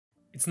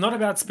It's not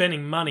about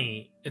spending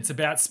money, it's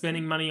about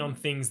spending money on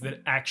things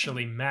that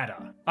actually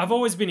matter. I've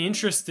always been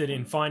interested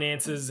in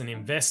finances and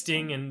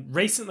investing, and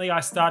recently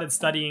I started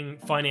studying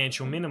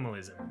financial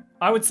minimalism.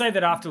 I would say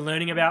that after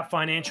learning about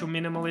financial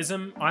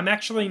minimalism, I'm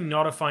actually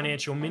not a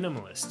financial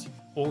minimalist,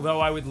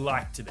 although I would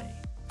like to be.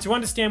 To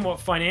understand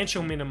what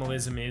financial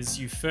minimalism is,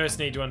 you first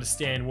need to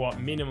understand what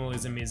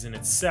minimalism is in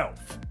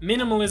itself.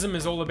 Minimalism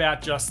is all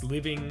about just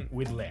living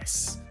with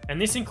less,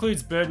 and this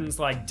includes burdens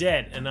like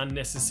debt and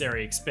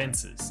unnecessary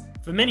expenses.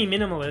 For many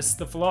minimalists,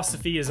 the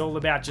philosophy is all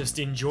about just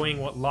enjoying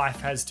what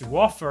life has to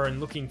offer and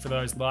looking for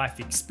those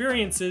life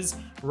experiences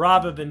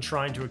rather than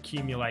trying to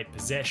accumulate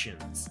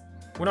possessions.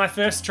 When I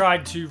first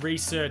tried to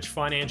research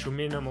financial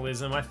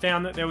minimalism, I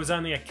found that there was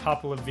only a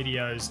couple of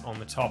videos on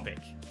the topic.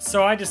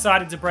 So I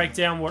decided to break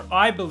down what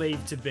I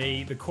believe to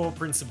be the core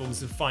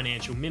principles of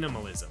financial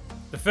minimalism.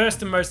 The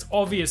first and most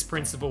obvious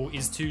principle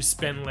is to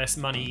spend less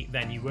money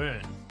than you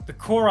earn. The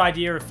core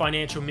idea of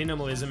financial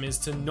minimalism is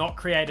to not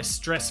create a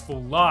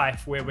stressful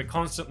life where we're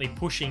constantly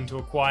pushing to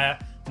acquire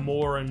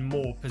more and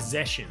more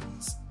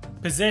possessions.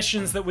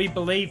 Possessions that we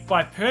believe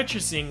by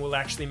purchasing will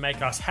actually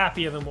make us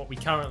happier than what we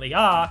currently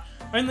are,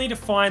 only to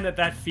find that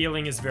that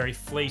feeling is very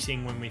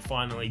fleeting when we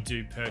finally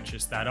do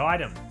purchase that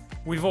item.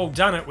 We've all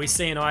done it. We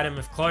see an item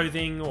of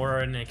clothing or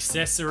an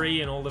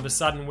accessory and all of a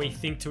sudden we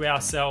think to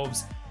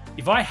ourselves,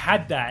 if I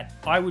had that,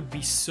 I would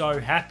be so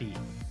happy.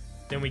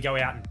 Then we go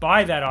out and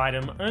buy that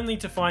item only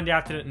to find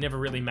out that it never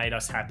really made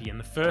us happy in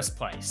the first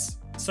place.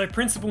 So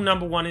principle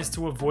number one is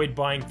to avoid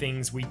buying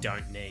things we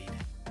don't need.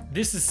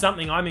 This is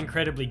something I'm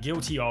incredibly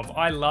guilty of.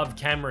 I love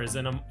cameras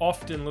and I'm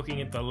often looking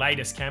at the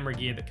latest camera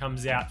gear that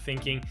comes out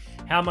thinking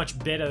how much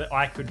better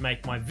I could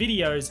make my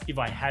videos if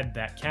I had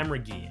that camera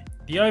gear.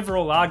 The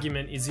overall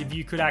argument is if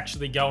you could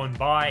actually go and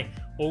buy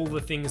all the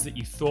things that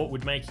you thought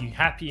would make you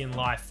happy in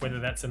life, whether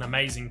that's an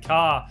amazing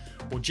car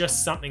or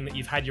just something that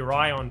you've had your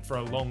eye on for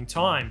a long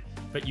time,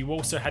 but you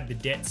also had the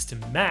debts to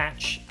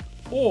match,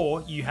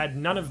 or you had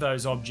none of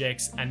those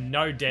objects and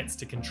no debts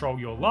to control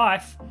your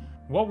life,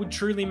 what would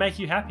truly make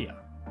you happier?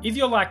 If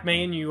you're like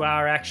me and you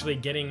are actually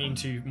getting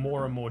into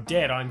more and more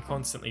debt, I'm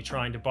constantly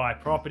trying to buy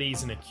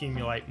properties and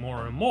accumulate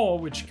more and more,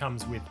 which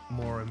comes with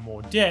more and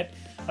more debt.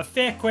 A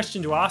fair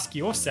question to ask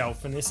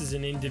yourself, and this is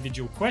an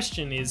individual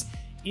question, is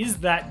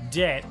that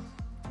debt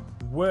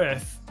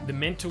worth the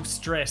mental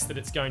stress that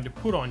it's going to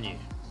put on you?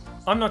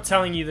 I'm not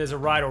telling you there's a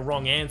right or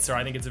wrong answer.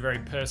 I think it's a very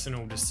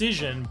personal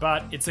decision,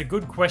 but it's a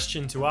good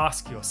question to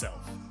ask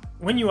yourself.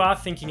 When you are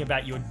thinking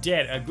about your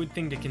debt, a good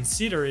thing to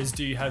consider is,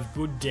 do you have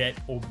good debt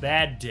or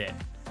bad debt?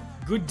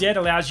 Good debt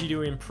allows you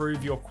to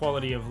improve your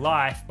quality of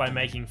life by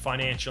making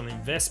financial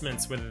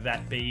investments, whether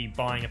that be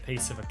buying a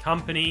piece of a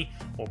company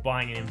or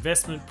buying an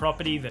investment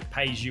property that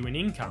pays you an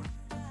income.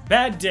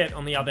 Bad debt,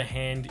 on the other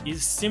hand,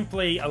 is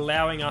simply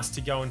allowing us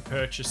to go and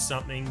purchase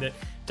something that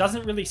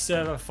doesn't really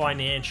serve a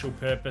financial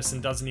purpose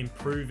and doesn't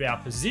improve our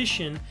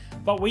position,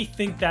 but we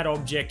think that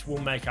object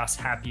will make us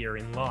happier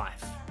in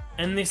life.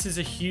 And this is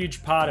a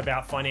huge part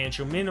about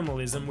financial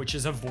minimalism, which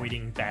is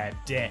avoiding bad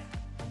debt.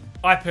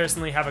 I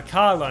personally have a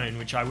car loan,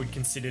 which I would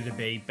consider to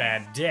be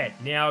bad debt.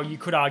 Now, you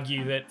could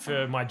argue that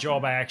for my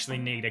job, I actually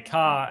need a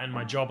car and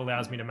my job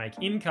allows me to make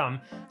income.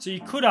 So you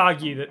could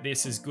argue that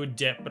this is good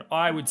debt, but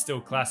I would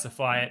still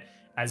classify it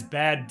as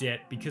bad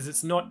debt because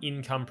it's not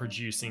income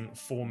producing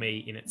for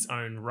me in its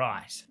own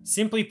right.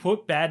 Simply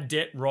put, bad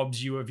debt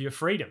robs you of your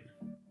freedom.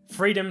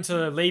 Freedom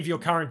to leave your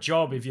current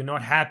job if you're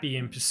not happy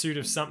in pursuit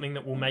of something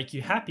that will make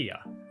you happier.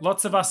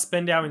 Lots of us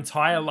spend our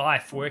entire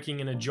life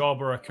working in a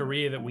job or a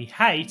career that we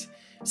hate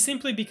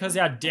simply because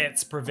our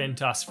debts prevent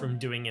us from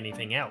doing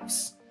anything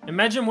else.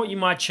 Imagine what you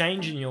might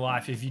change in your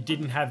life if you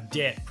didn't have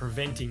debt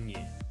preventing you.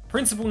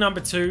 Principle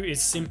number two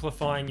is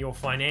simplifying your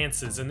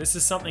finances, and this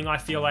is something I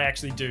feel I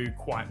actually do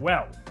quite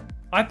well.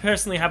 I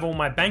personally have all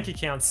my bank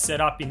accounts set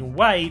up in a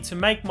way to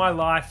make my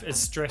life as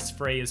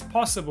stress-free as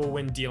possible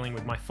when dealing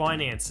with my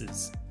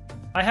finances.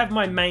 I have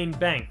my main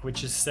bank,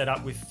 which is set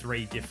up with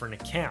 3 different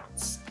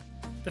accounts.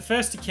 The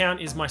first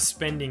account is my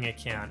spending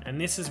account,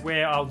 and this is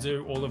where I'll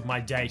do all of my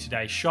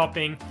day-to-day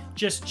shopping,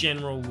 just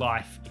general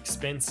life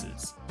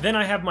expenses. Then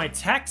I have my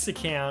tax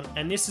account,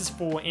 and this is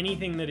for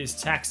anything that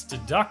is tax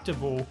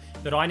deductible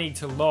that I need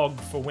to log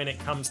for when it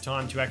comes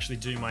time to actually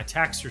do my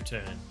tax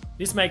return.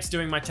 This makes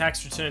doing my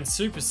tax return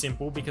super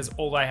simple because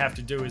all I have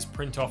to do is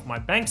print off my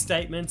bank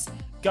statements,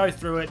 go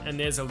through it, and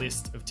there's a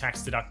list of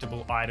tax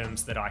deductible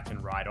items that I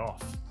can write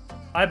off.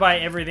 I buy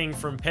everything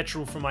from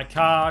petrol for my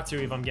car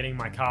to if I'm getting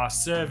my car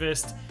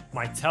serviced,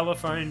 my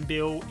telephone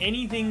bill,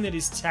 anything that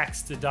is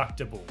tax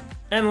deductible.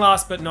 And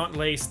last but not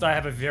least, I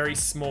have a very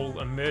small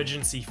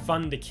emergency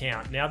fund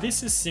account. Now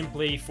this is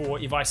simply for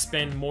if I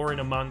spend more in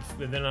a month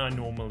than I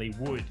normally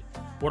would.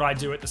 What I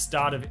do at the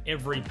start of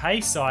every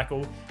pay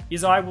cycle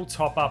is I will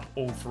top up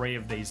all 3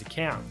 of these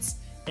accounts.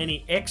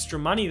 Any extra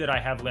money that I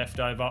have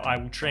left over, I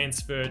will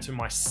transfer to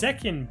my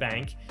second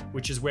bank,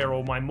 which is where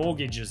all my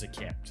mortgages are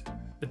kept.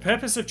 The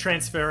purpose of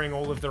transferring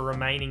all of the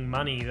remaining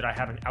money that I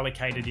haven't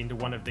allocated into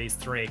one of these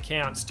 3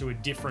 accounts to a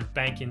different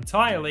bank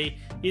entirely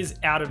is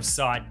out of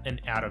sight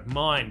and out of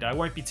mind. I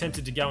won't be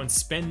tempted to go and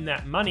spend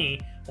that money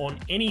on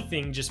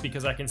anything just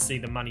because I can see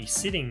the money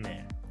sitting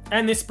there.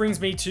 And this brings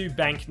me to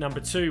bank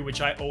number 2,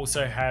 which I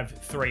also have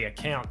 3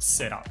 accounts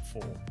set up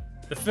for.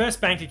 The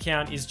first bank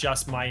account is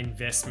just my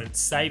investment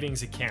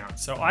savings account.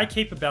 So I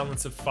keep a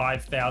balance of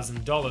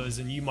 $5,000,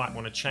 and you might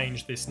want to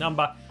change this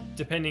number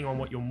depending on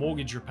what your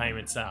mortgage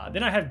repayments are.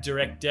 Then I have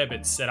direct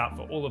debits set up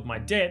for all of my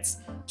debts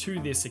to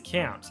this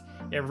account.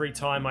 Every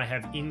time I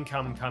have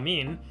income come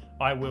in,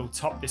 I will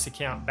top this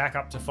account back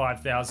up to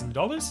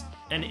 $5,000,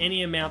 and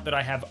any amount that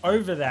I have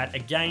over that,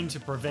 again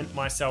to prevent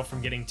myself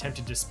from getting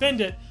tempted to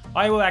spend it,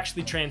 I will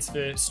actually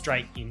transfer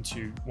straight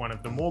into one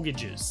of the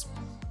mortgages.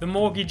 The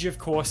mortgage, of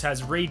course,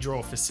 has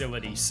redraw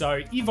facility,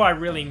 so if I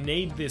really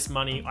need this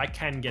money, I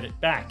can get it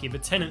back. If a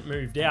tenant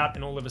moved out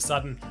and all of a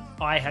sudden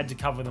I had to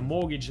cover the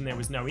mortgage and there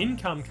was no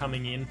income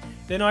coming in,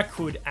 then I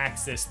could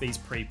access these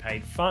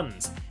prepaid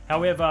funds.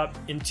 However,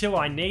 until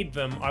I need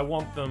them, I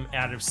want them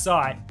out of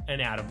sight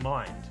and out of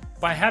mind.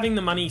 By having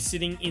the money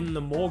sitting in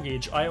the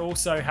mortgage, I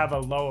also have a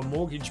lower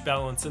mortgage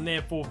balance and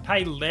therefore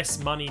pay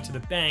less money to the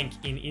bank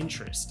in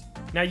interest.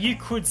 Now, you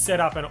could set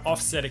up an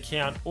offset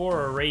account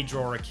or a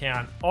redraw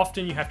account.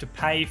 Often you have to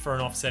pay for an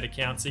offset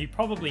account, so you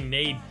probably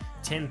need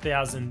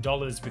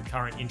 $10,000 with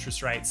current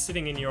interest rates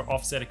sitting in your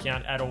offset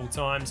account at all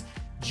times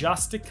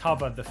just to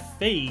cover the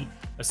fee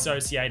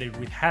associated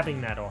with having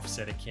that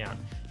offset account.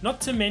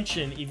 Not to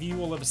mention, if you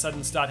all of a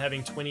sudden start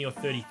having $20,000 or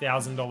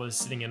 $30,000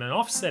 sitting in an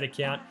offset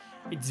account,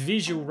 it's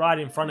visual right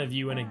in front of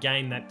you, and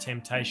again that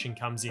temptation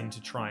comes in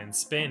to try and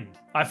spend.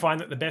 I find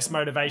that the best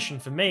motivation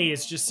for me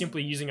is just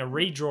simply using a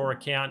redraw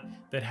account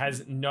that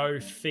has no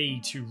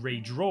fee to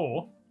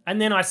redraw,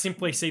 and then I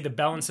simply see the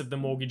balance of the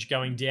mortgage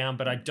going down,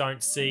 but I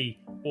don't see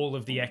all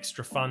of the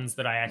extra funds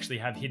that I actually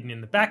have hidden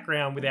in the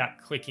background without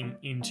clicking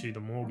into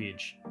the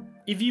mortgage.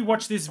 If you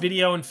watch this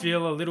video and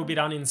feel a little bit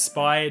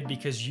uninspired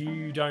because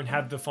you don't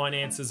have the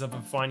finances of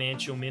a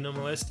financial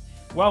minimalist,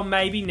 well,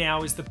 maybe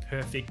now is the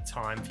perfect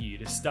time for you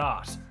to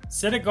start.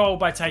 Set a goal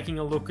by taking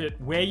a look at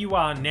where you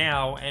are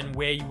now and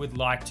where you would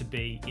like to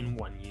be in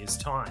 1 year's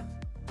time.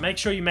 Make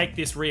sure you make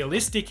this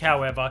realistic,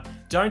 however.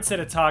 Don't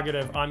set a target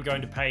of I'm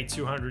going to pay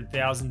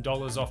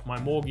 $200,000 off my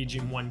mortgage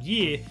in 1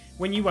 year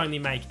when you only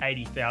make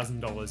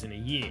 $80,000 in a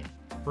year.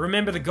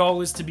 Remember, the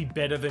goal is to be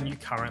better than you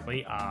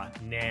currently are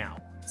now.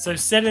 So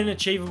set an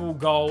achievable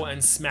goal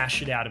and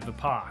smash it out of the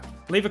park.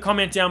 Leave a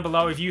comment down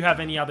below if you have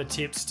any other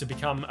tips to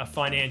become a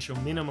financial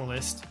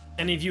minimalist.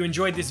 And if you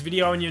enjoyed this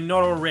video and you're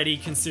not already,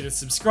 consider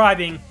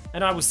subscribing,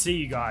 and I will see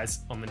you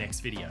guys on the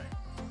next video.